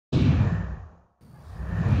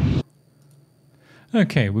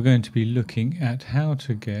Okay, we're going to be looking at how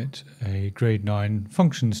to get a grade 9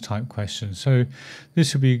 functions type question. So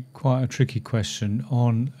this will be quite a tricky question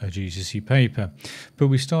on a GCSE paper, but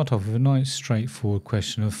we start off with a nice straightforward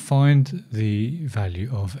question of find the value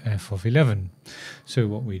of f of 11. So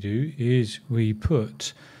what we do is we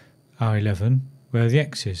put our 11 where the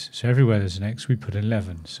x is. So everywhere there's an x we put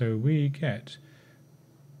 11. So we get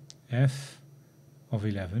f of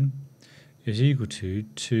 11 is equal to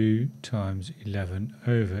 2 times 11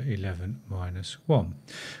 over 11 minus 1,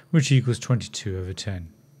 which equals 22 over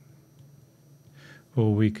 10.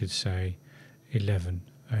 Or we could say 11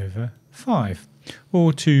 over 5,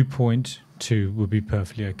 or 2.2 would be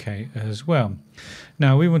perfectly okay as well.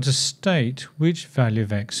 Now we want to state which value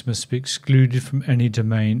of x must be excluded from any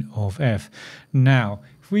domain of f. Now,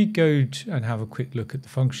 if we go and have a quick look at the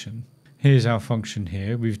function, here's our function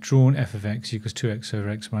here. We've drawn f of x equals 2x over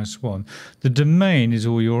x minus 1. The domain is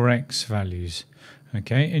all your x values.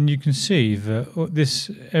 Okay, and you can see that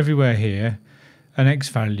this everywhere here, an x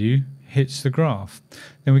value hits the graph.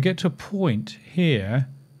 Then we get to a point here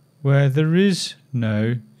where there is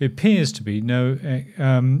no, it appears to be no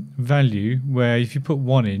value where if you put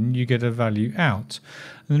 1 in, you get a value out.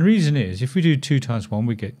 And the reason is, if we do 2 times 1,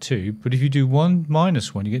 we get 2. But if you do 1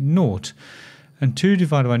 minus 1, you get 0. And 2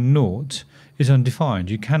 divided by 0 is undefined.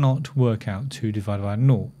 You cannot work out 2 divided by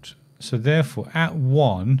 0. So therefore, at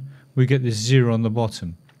 1, we get this 0 on the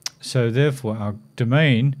bottom. So therefore, our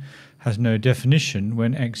domain has no definition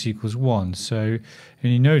when x equals 1. So,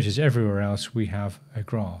 and you notice everywhere else we have a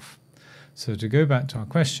graph. So to go back to our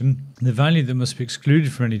question, the value that must be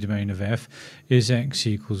excluded from any domain of f is x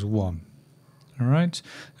equals 1. All right?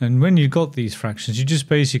 And when you've got these fractions, you just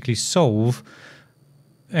basically solve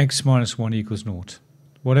x minus 1 equals 0.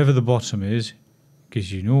 Whatever the bottom is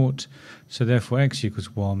gives you 0. So therefore x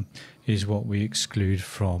equals 1 is what we exclude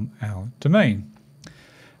from our domain.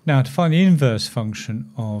 Now to find the inverse function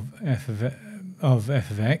of f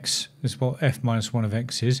of x, is what f minus 1 of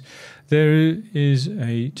x is, there is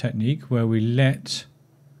a technique where we let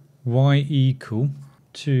y equal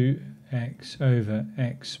 2x over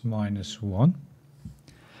x minus 1,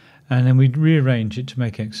 and then we rearrange it to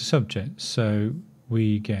make x a subject. So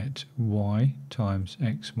we get y times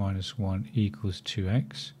x minus 1 equals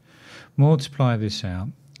 2x. Multiply this out,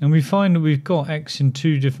 and we find that we've got x in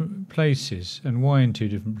 2 different places and y in 2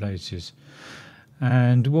 different places.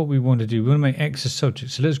 And what we want to do, we want to make x a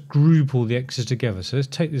subject. So let's group all the x's together. So let's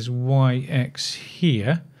take this yx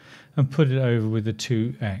here and put it over with the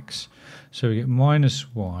 2x. So we get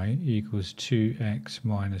minus y equals 2x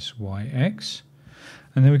minus yx.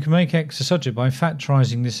 And then we can make x a subject by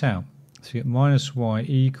factorising this out. So we get minus y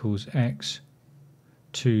equals x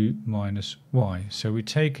 2 minus y. So we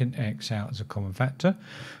take an x out as a common factor,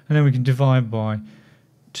 and then we can divide by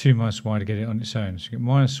 2 minus y to get it on its own. So we get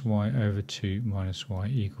minus y over 2 minus y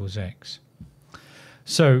equals x.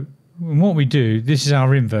 So what we do, this is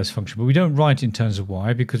our inverse function, but we don't write it in terms of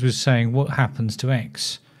y because we're saying what happens to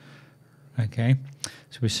x. Okay,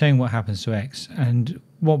 so we're saying what happens to x, and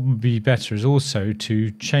what would be better is also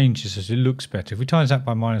to change this so it looks better. If we times that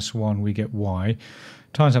by minus 1, we get y.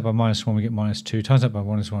 Times that by minus 1, we get minus 2. Times that by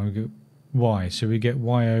minus 1, we get y. So we get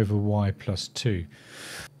y over y plus 2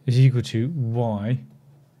 is equal to y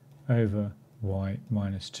over y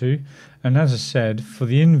minus 2. And as I said, for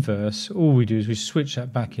the inverse, all we do is we switch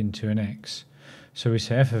that back into an x. So we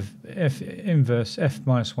say f inverse f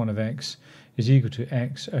minus 1 of x is equal to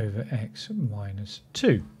x over x minus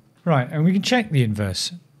 2. Right, and we can check the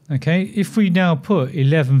inverse. Okay, if we now put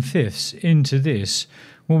 11 fifths into this,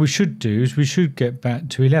 what we should do is we should get back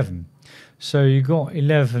to 11. So you've got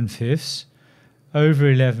 11 fifths over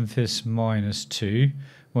 11 fifths minus 2.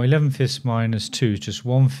 Well, 11 fifths minus 2 is just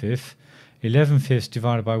 1 fifth. 11 fifths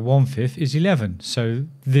divided by 1 fifth is 11. So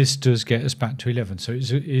this does get us back to 11. So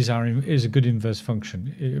it is a good inverse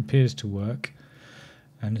function. It appears to work.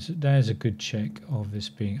 And there's a good check of this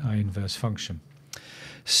being our inverse function.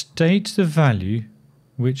 State the value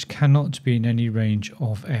which cannot be in any range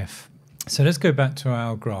of f. So let's go back to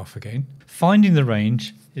our graph again. Finding the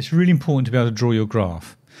range, it's really important to be able to draw your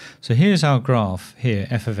graph. So here's our graph here,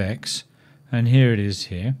 f of x, and here it is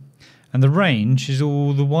here. And the range is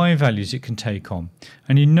all the y values it can take on.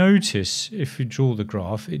 And you notice if you draw the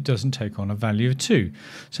graph, it doesn't take on a value of 2.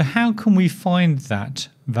 So how can we find that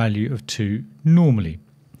value of 2 normally?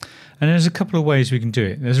 And there's a couple of ways we can do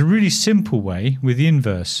it. There's a really simple way with the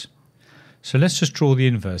inverse. So let's just draw the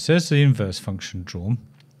inverse. There's the inverse function drawn.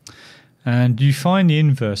 And you find the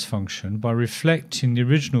inverse function by reflecting the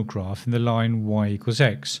original graph in the line y equals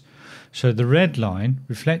x. So the red line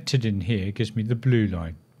reflected in here gives me the blue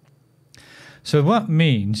line. So what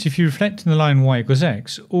means, if you reflect in the line y equals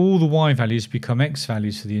x, all the y values become x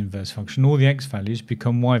values for the inverse function, all the x values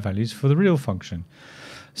become y values for the real function.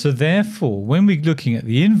 So therefore, when we're looking at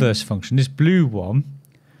the inverse function, this blue one,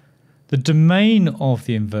 the domain of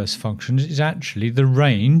the inverse function is actually the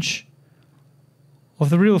range of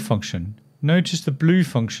the real function. Notice the blue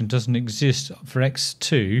function doesn't exist for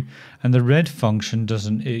x2 and the red function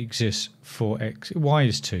doesn't exist for y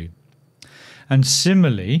is 2. And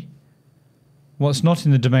similarly, what's not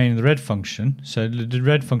in the domain of the red function, so the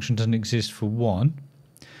red function doesn't exist for 1,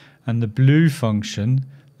 and the blue function,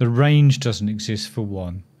 the range doesn't exist for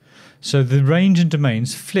 1. So the range and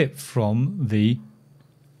domains flip from the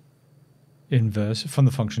inverse, from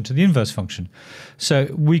the function to the inverse function. So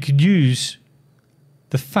we could use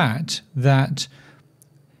the fact that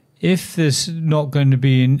if there's not going to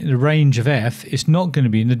be in the range of f, it's not going to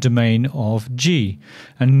be in the domain of g.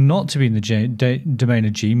 And not to be in the domain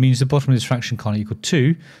of g means the bottom of this fraction can't equal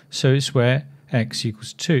 2, so it's where x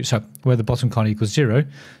equals 2. So where the bottom can't equal 0,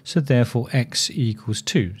 so therefore x equals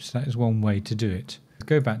 2. So that is one way to do it.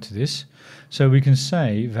 Go back to this. So we can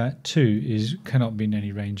say that 2 cannot be in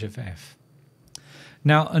any range of f.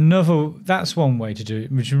 Now that's one way to do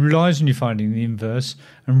it, which relies on you finding the inverse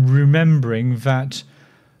and remembering that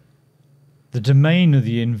the domain of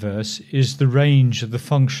the inverse is the range of the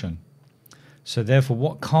function. So therefore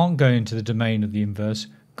what can't go into the domain of the inverse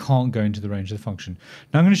can't go into the range of the function.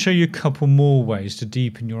 Now I'm going to show you a couple more ways to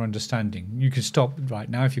deepen your understanding. You can stop right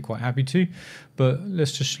now if you're quite happy to, but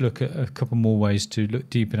let's just look at a couple more ways to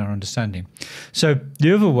deepen our understanding. So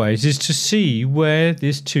the other ways is to see where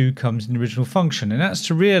this 2 comes in the original function, and that's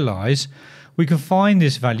to realise we can find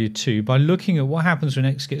this value 2 by looking at what happens when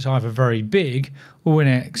x gets either very big or when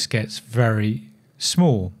x gets very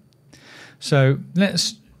small. So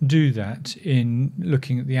let's do that in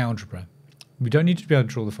looking at the algebra. We don't need to be able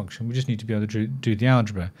to draw the function, we just need to be able to do the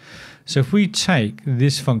algebra. So if we take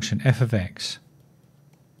this function f of x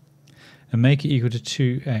and make it equal to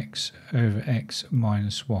 2x over x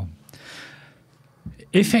minus 1.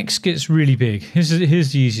 If x gets really big, here's the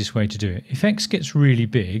easiest way to do it. If x gets really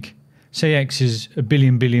big, say x is a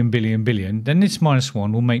billion, then this minus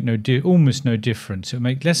 1 will make almost no difference. It will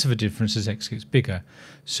make less of a difference as x gets bigger.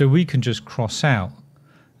 So we can just cross out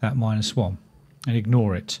that minus 1 and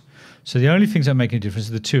ignore it. So the only things that make a difference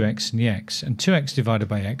are the 2x and the x, and 2x divided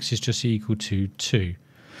by x is just equal to 2.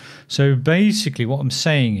 So basically what I'm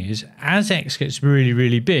saying is, as x gets really,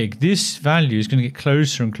 really big, this value is going to get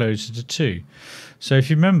closer and closer to 2. So if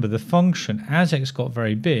you remember, the function, as x got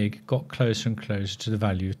very big, got closer and closer to the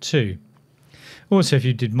value of 2. Also, if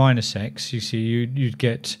you did minus x, you see you'd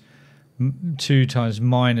get 2 times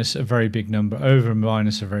minus a very big number over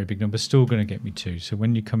minus a very big number, still going to get me 2. So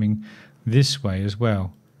when you're coming this way as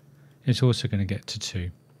well, it's also going to get to 2.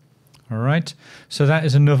 All right, so that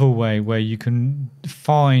is another way where you can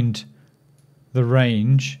find the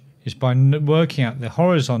range, is by working out the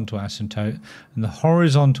horizontal asymptote, and the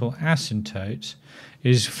horizontal asymptote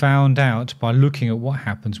is found out by looking at what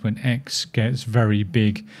happens when x gets very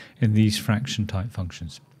big in these fraction type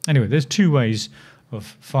functions. Anyway, there's 2 ways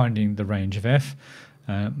of finding the range of f.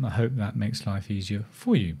 I hope that makes life easier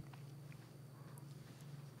for you.